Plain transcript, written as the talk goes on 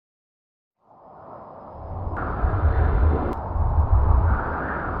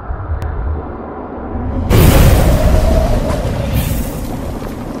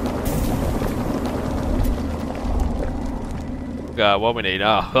god, what we need?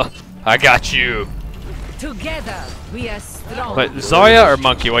 Oh, I got you. Together we are strong. Wait, Zarya or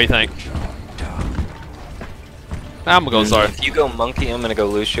Monkey? What do you think? I'm gonna go Zarya. If you go Monkey, I'm gonna go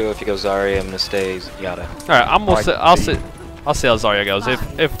Lucio. If you go Zarya, I'm gonna stay Yada. All right, I'm gonna sit. I'll see how Zarya goes.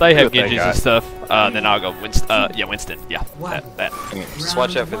 If they have Genjis and stuff, then I'll go Winston. Yeah, Winston. Yeah, that. Just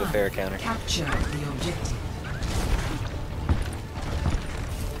watch out for the fair counter. Capture the objective.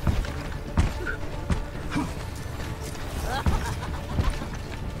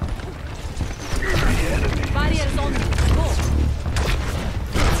 Barriers on. Go.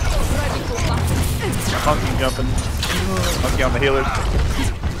 Monkey jumping. Monkey on the healers.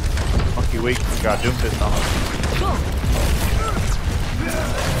 Monkey weak. Got Doomfist on him.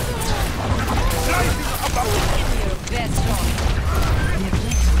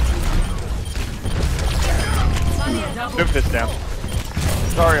 Doomfist down.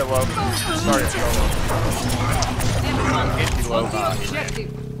 Sorry, low. Sorry, low. Genji low.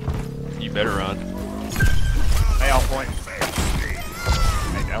 You better run. Hey, on point.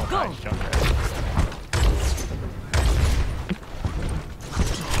 Hey, that was nice jump there.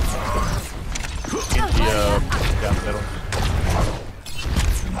 Genji down the middle.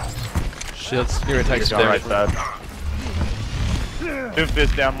 Shields. You're gonna take On some the damage. right side.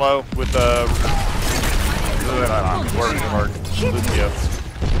 Doomfist down low with word. Lucio.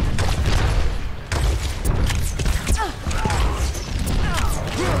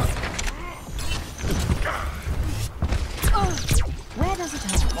 Where does it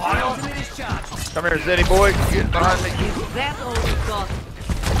hurt? Come here, Zeddy boy. Get behind me. That all we got.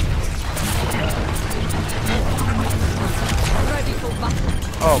 Ready for battle.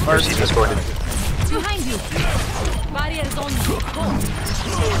 Oh, mercy. Discorded. Behind you. Barriers on. Go.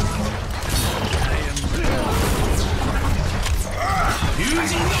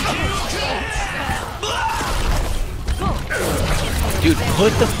 Dude,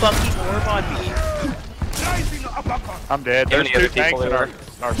 put the fucking orb on me. I'm dead. How There's many two other people tanks in there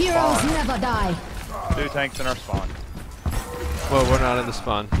our Heroes spawn. never die. 2 tanks in our spawn. Well, we're not in the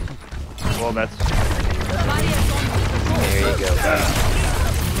spawn. Well, that's... There you go.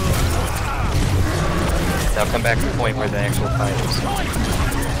 Now come back to the point where the actual fight is.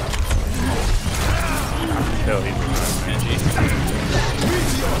 Still, he's GG.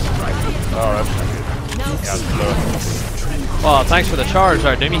 Oh, that's not good. Yeah, Well, thanks for the charge,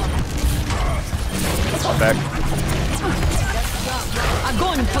 there, Demi. I'm back.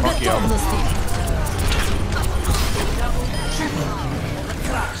 Огонь по Monkey up. готовности.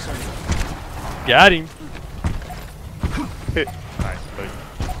 Got him. Nice, buddy.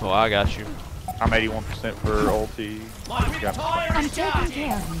 Oh, I got you. I'm 81% for ulti. Got me. I'm taking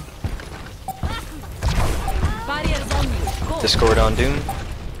care of you. Barriers on you. Go. Discord on Doom.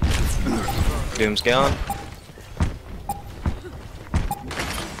 Doom's gone.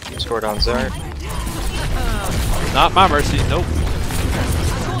 Discord on Zard. Not my mercy. Nope.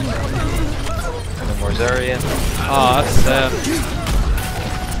 No more Zarya. Oh, that's sad.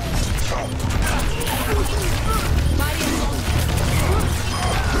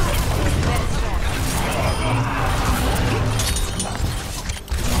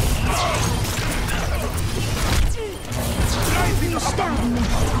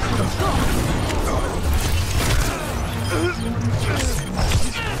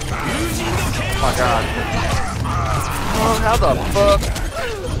 Oh my god. Oh, how the fuck?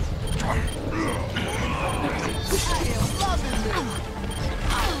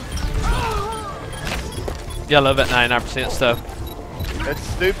 Yeah, I love that 99% stuff. That's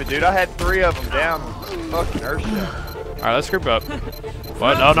stupid, dude. I had 3 of them down. Fucking Earthshot. Alright, let's group up.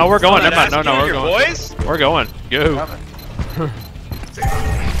 What? Oh, no, we're going. Never mind. No, we're going. Boys? We're going. Go. Coming.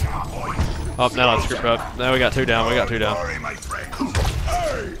 Oh, now let's group up. Now we got 2 down. We got 2 down.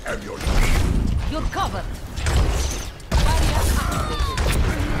 You're covered.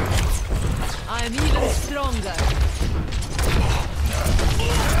 I'm even stronger.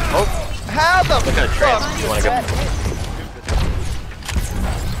 Oh, how the Look at a trans. You wanna go?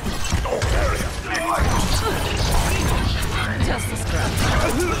 Just a scratch.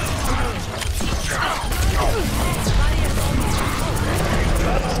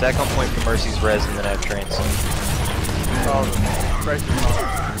 Stack on point for Mercy's res and then I have trans. Oh, crazy.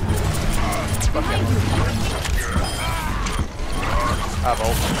 I have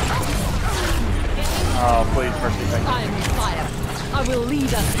ult. Oh, please, Mercy, thank you. I am fire. I will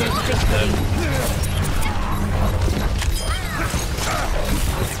lead us to victory.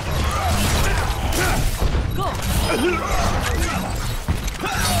 Go.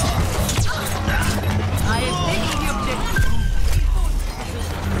 I am taking the objective.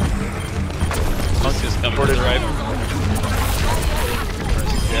 Monkey is coming to the right.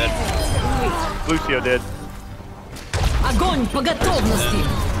 Lucio dead. Огонь по готовности.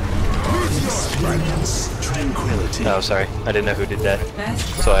 Oh, sorry. I didn't know who did that.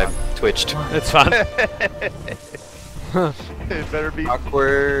 So I twitched. It's fine. It better be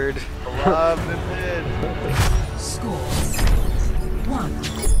Awkward. alive than dead. Score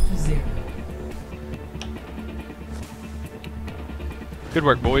 1-0. Good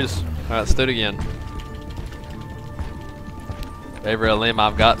work, boys. Alright, let's do it again. Every limb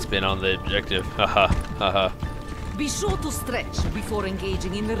I've got's been on the objective. Haha, haha. Be sure to stretch before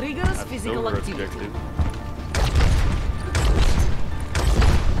engaging in rigorous That's physical over activity. objective.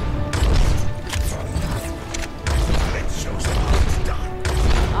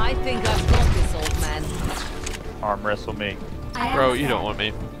 I think I've got this, old man. Arm wrestle me. Bro, you don't want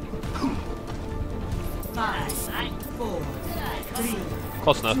me. 5, 4, 3,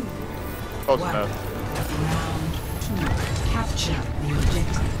 Close enough. Close 1. enough. Round 2. Capture the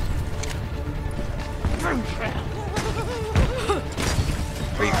objective.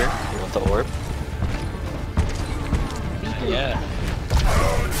 Reaper, you want the orb? Yeah.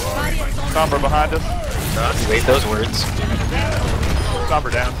 Somber behind us. Wait those words. Somber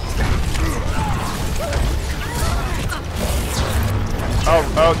down.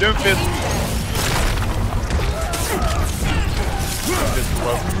 Oh, Doomfist. Doomfist is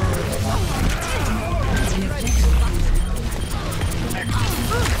low.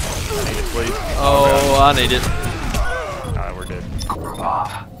 Need it, please. Oh, I need it. Alright, we're dead.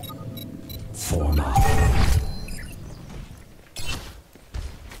 Form up.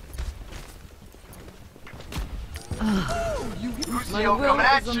 My will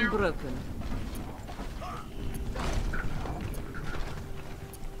is unbroken.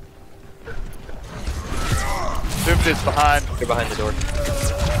 Doomfist behind. You're behind the door.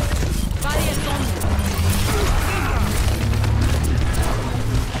 Barriers on you.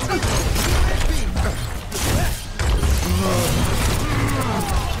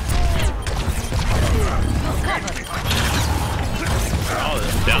 Oh,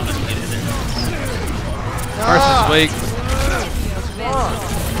 that's down the get in there. Versus weak.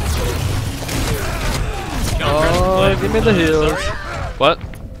 Oh, give me the heals. What?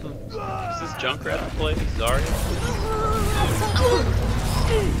 Is this Junkrat play? Zarya?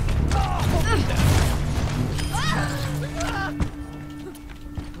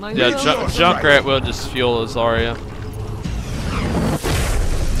 My Yeah, will is Junkrat will just fuel Zarya.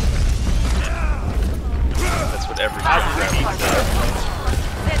 That's what every Junkrat needs.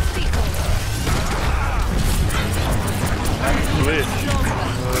 Let's see. Glitch.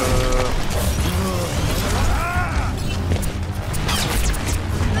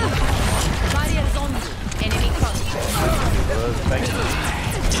 Barriers on you. Enemy contact. Thank you.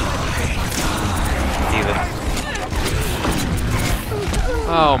 Even.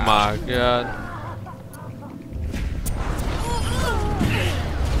 Oh my god.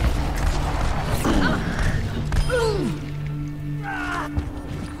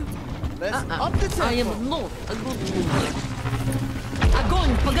 I am not a good woman.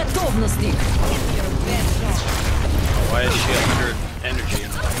 Огонь по готовности. Why is she 100 energy?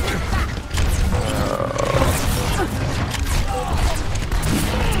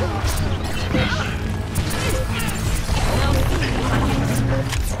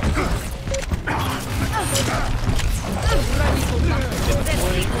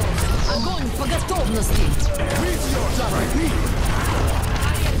 Огонь по готовности.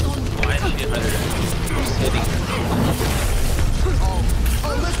 Why is she 100 energy? She's hitting.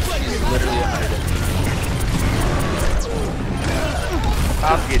 Literally 100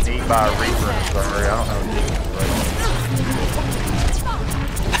 I'm getting eaten by a Reaper in Zarya. I don't know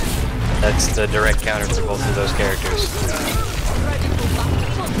what That's the direct counter for both of those characters.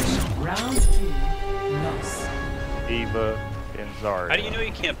 Round 2. Loss. Eva and Zarya. How do you know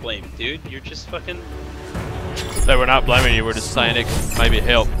you can't blame, dude? You're just fucking. No, we're not blaming you, we're just saying it can maybe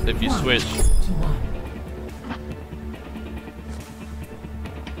help if you switch. 1.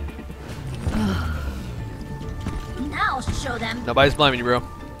 Now show them. Nobody's blaming you, bro.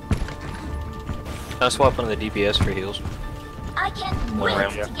 I'll swap one of the DPS for heals. I can't One wait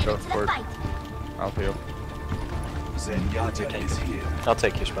round. to Yeah, get go into for the it. fight. I'll heal. I'll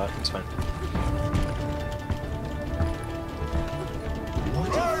take your spot. It's fine.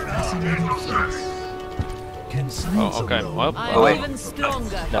 Oh, okay. Well, I Oh, am wait. even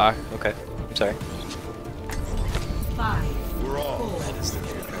stronger. No. Okay. I'm sorry. 5,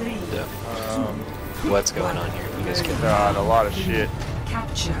 What's going on here? You guys can. God, a lot of shit.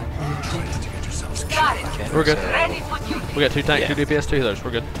 capture the objective. Okay, We're good. so- we got 2 tank, Yeah. 2 DPS, 2 healers.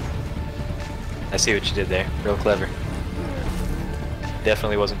 We're good. I see what you did there. Real clever.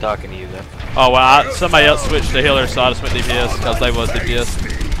 definitely wasn't talking to you though. Oh well, somebody else switched to healer, so I just went DPS because they was DPS.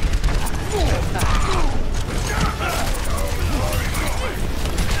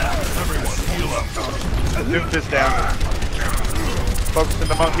 Nuke this down. Focus in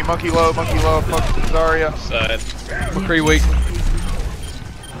the monkey, monkey low, focus in Zarya. Side. McCree weak.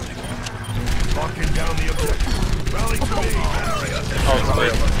 Oh,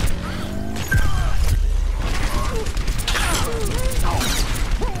 sorry.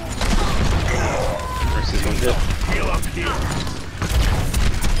 Versus one good.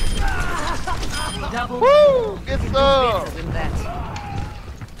 Woo! Get some!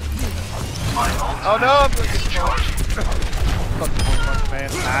 Oh no, I'm gonna get charged. Fuck man.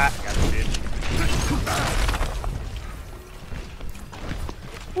 Ah, got it.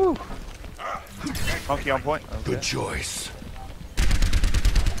 Woo! Monkey on point. Okay. Good choice.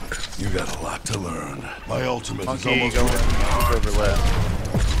 You got a lot to learn. My ultimate Monkey is almost going ready. over left.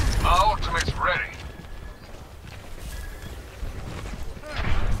 My ultimate's ready.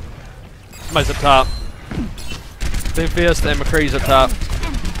 Somebody's up top. DPS and McCree's up top.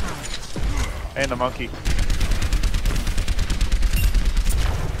 And the monkey.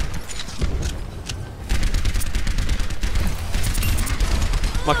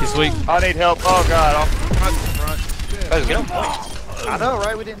 Monkey's weak. I need help. Oh god, I'm front. Guys, get on point. I know,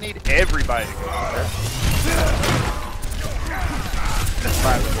 right? We didn't need everybody to go there.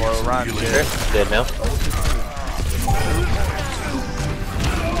 Ryan's low, Ryan's dead. Dead now.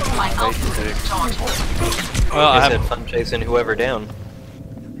 My ultimate is charged. Well, I had fun chasing whoever down.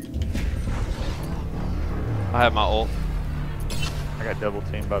 I have my ult. I got double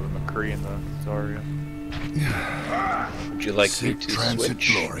teamed by the McCree and the Zarya. Would you like me Seek to transit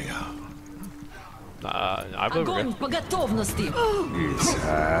switch? Gloria. I believe we're Огонь good. по готовности. It's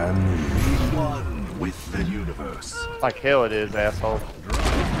time we one with the universe. Like hell it is, asshole. Fire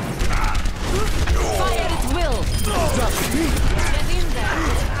at will. Get in there.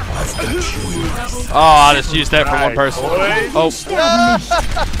 I've got you. Oh, I just used that for one Nice, person. boys. Oh,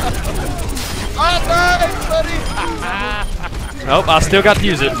 nope, I still got to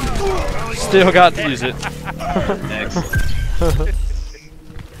use it. Still got to use it. Next.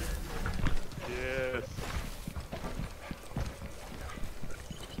 Yes.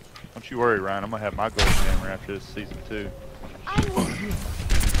 Don't you worry, Ryan. I'm gonna have my gold hammer after this season 2.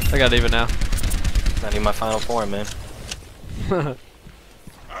 I got even now. I need my final form, man.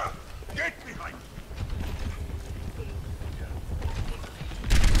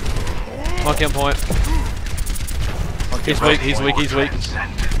 Monkey on point. He's weak, he's weak, he's weak.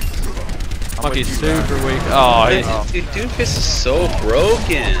 Monkey's super weak. Oh, he's... Dude, Doomfist is so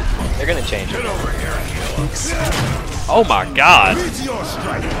broken. They're gonna change it. Oh my god.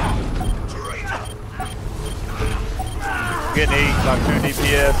 Getting eaten on 2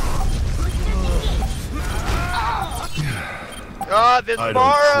 DPS. God, this I don't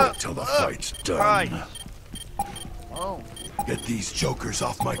Mara! quit till the fight's done. Christ. Oh. Get these jokers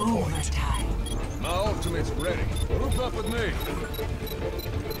off my point. My ultimate's ready. Move up with me.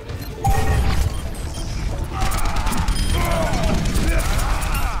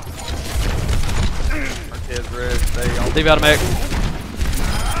 Marquez red, stay on. Leave out a mech.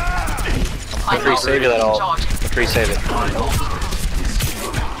 McCree, save that all. McCree, save it.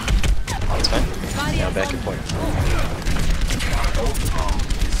 It's fine. Now back at point.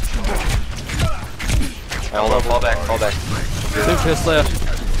 Alright, hold on, fall back, fall back. DPS left.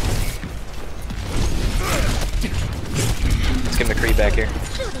 Let's get McCree back here.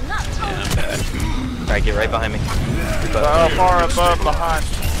 Alright, get right behind me. Oh, far above, behind.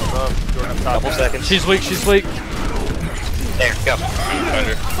 Above, Jordan, up top. Couple seconds. She's weak, she's weak. There, go.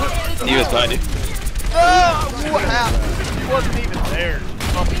 He was behind you. Oh, what happened? He wasn't even there.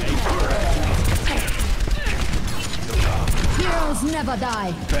 Heroes never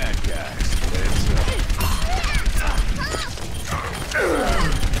die. Bad guys.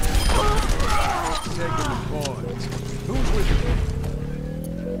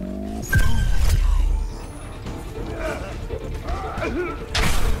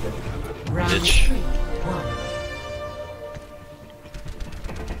 Round Bitch. 3, 1.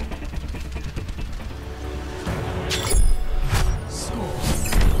 Score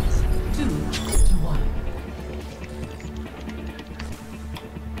 2-1.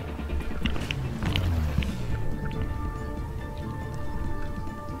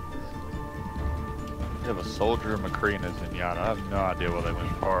 You have a soldier, McCree, and a Zenyatta. I have no idea why they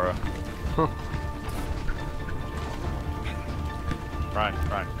went Para.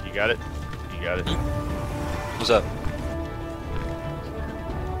 Ryan, you got it? You got it. What's up?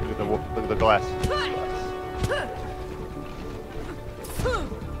 Look at the glass.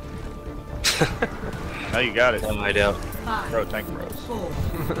 Now you got it. No, I don't. Bro, tank bros. 4,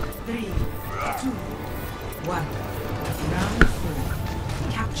 3, 2, 1. Round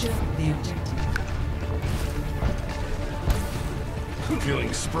 4. Capture the objective.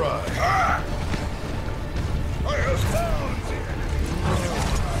 Killing spree.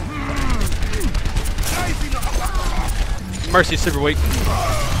 Mercy super weak.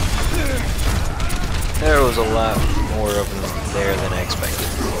 There was a lot more of them there than I expected.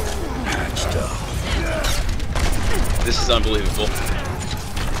 Patched up. This is unbelievable.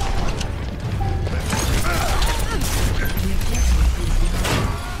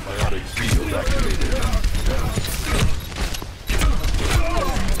 Biotic field activated.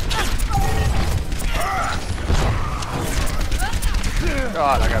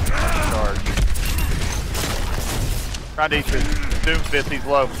 God, I got the charge. Trying to eat this Doom Fist, he's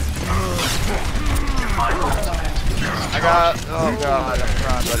low. I got, oh god, I'm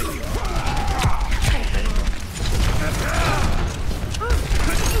trying, buddy.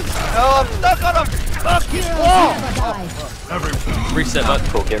 Oh, I'm stuck on a fucking wall! Reset button.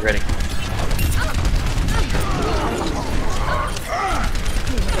 Cool, get ready.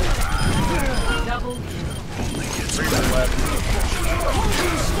 Double Reaper left.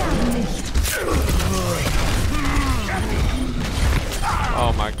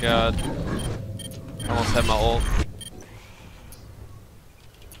 Oh my god. Almost had my ult.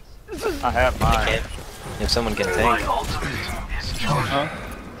 I have mine. Can't. If someone can tank.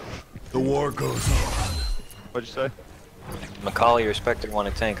 The war goes on. What'd you say? Macaulay or Spectre want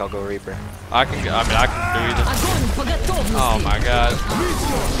to tank, I'll go Reaper. I can do either. Огонь по готовности. Oh my god.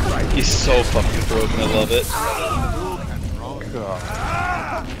 He's so fucking broken. I love it.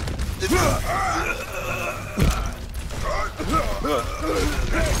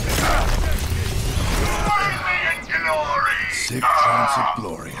 Sick chance of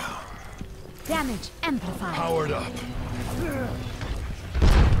Gloria. Damage amplified. Powered up.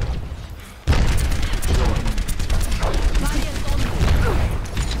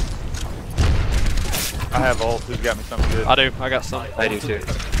 I have ult. Who's got me something good? I do. I got some. I do too. As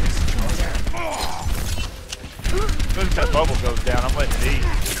soon as that bubble goes down, I'm letting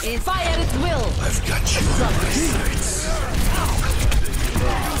it eat. Fire at will. I've got you in my sights.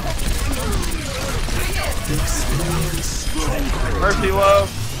 Mercy low.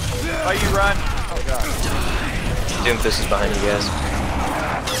 Why you run? Oh god. Doom Fist is behind you guys.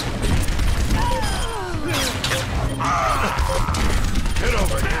 Get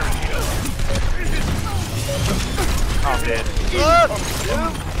over here. I'm dead.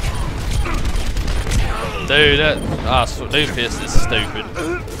 Dude, that Doom Fist is stupid.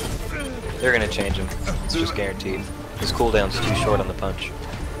 They're gonna change him. It's just guaranteed. His cooldown's too short on the punch.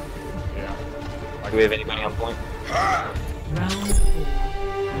 Yeah. Do we have anybody on point? round 4.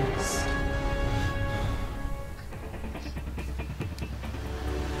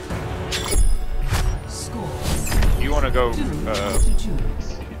 Score You want to go,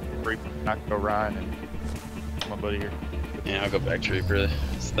 2-2. not go Ryan and my buddy here. Yeah, I'll go back to Reaper.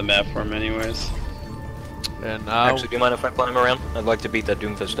 It's the map for him anyways. And Actually, do you mind if I climb around? I'd like to beat that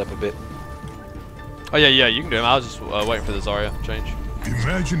Doom Fist up a bit. oh yeah, you can do him. I was just waiting for the Zarya change.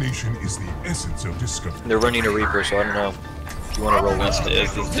 Imagination is the essence of discovery. They're running a Reaper, so I don't know if you want to roll one. Is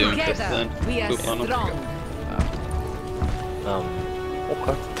this Doom Fist then? Together, we are Poop on him. strong.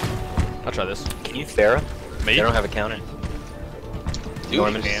 Okay. I'll try this. Can you Pharah? Me? They don't have a counter. Dude,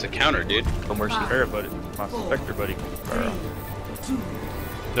 Norman. it's a counter, dude. No mercy. Fair, buddy. My Spectre buddy. 2.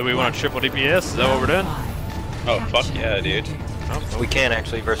 Do we want a triple DPS? Is that what we're doing? Oh, fuck yeah, dude. We can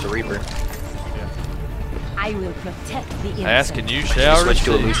actually versus a Reaper. I will protect the innocent. Asking you, You shall switch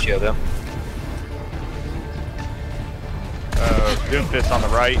to a receive. Lucio though. Doom Fist on the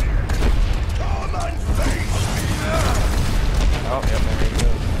right. Oh, yep, there you go.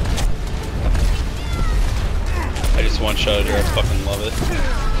 I just one-shotted her. I fucking love it.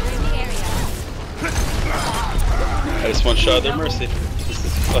 I just one-shotted their Mercy. This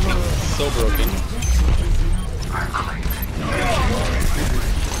is fucking so broken.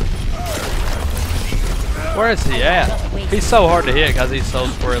 Where is he at? He's so hard to hit because he's so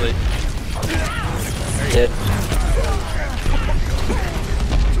squirrely. Dead.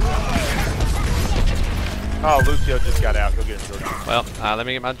 Oh, Lucio just got out. Go get him, Jordan. Well, let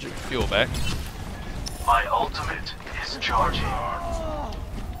me get my fuel back. My ultimate is charging.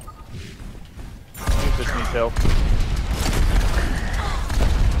 Doom Fist needs help.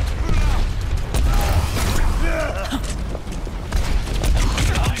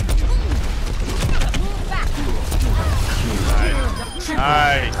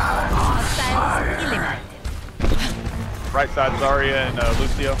 Nice. Hostiles eliminated. Right side Zarya and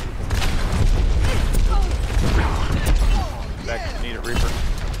Lucio. Back, need a Reaper.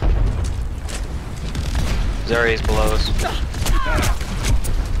 Zarya's below us.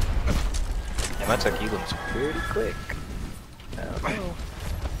 Yeah, my took Eagles pretty quick. I don't know.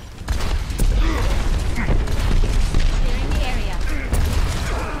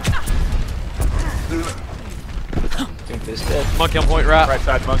 I think this dead. Monkey on point, right? Right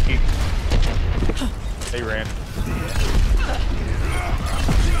side monkey. They ran.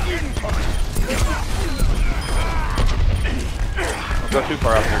 Don't go too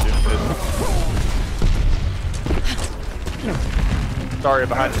far out there, dude. Sorry,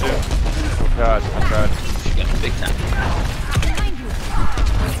 behind you. Oh god, I tried. She got big time.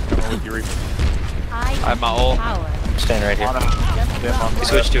 Come on with your Reaper. I have my ult. Stand right here. On We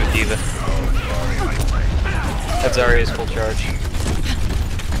switched to a D.Va. That Zarya's full charge.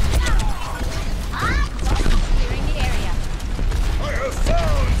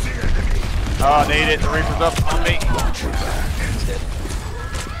 Oh, need it. The Reaper's up on me. He's dead.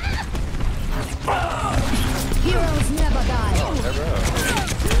 Heroes never die.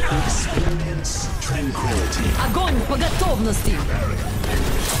 Experience tranquility. Огонь по готовности!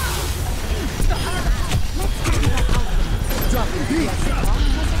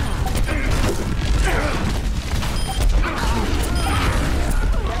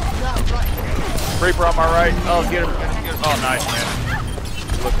 Reaper on my right. Oh, get her. Oh, nice, man.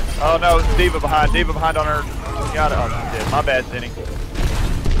 Oh, no, it's D.Va behind. D.Va behind on her. Got it. Oh, she's dead. My bad, Zinni.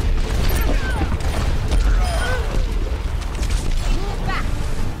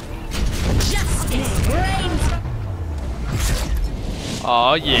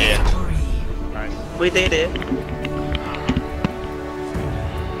 Oh yeah. Nice. We did it.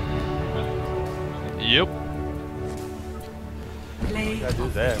 Yep. Gotta do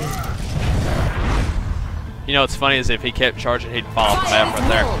that. You know what's funny is if he kept charging, he'd fall off the map right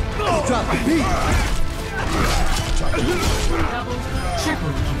there.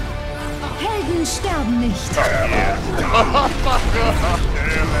 Helden sterben nicht.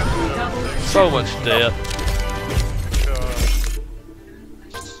 So much death.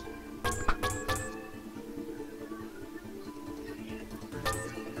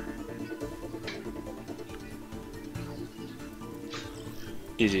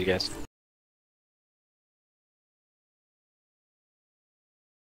 Easy, guys.